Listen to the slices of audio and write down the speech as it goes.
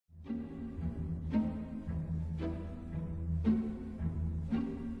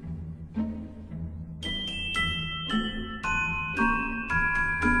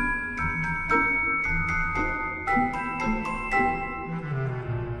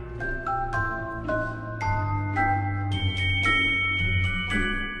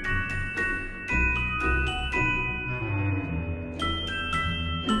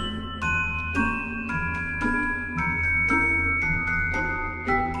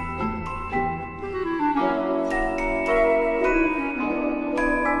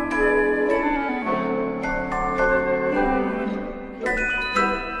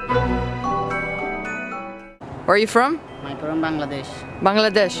Where are you from? I'm from Bangladesh.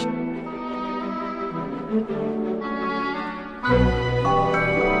 Bangladesh.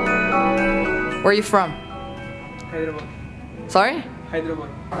 Where are you from? Hyderabad. Sorry? Hyderabad.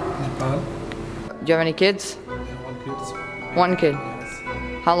 Nepal. Do you have any kids? One kids. One kid. Yes.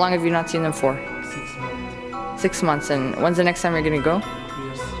 How long have you not seen them for? 6 months. 6 months. And when's the next time you're gonna go?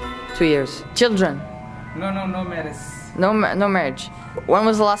 Yes. 2 years. Children? No marriage. No marriage. When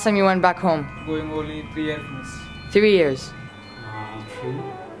was the last time you went back home? Going only 3 years. 3 years. 3.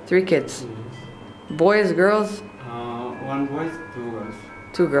 3 kids. Boys, girls? 1 boy, 2 girls.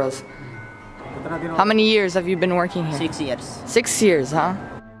 2 girls. How many years have you been working here? 6 years. 6 years, huh?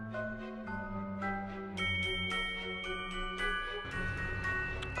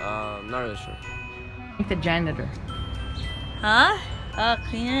 Not really sure. Thank the janitor. Huh?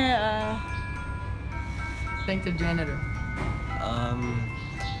 Cleaner, Thank the janitor.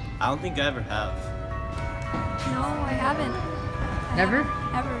 I don't think I ever have. No, I haven't. Never?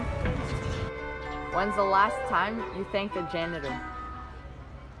 Ever. When's the last time you thanked the janitor?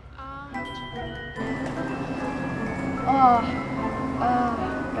 Oh,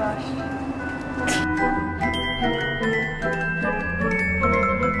 gosh.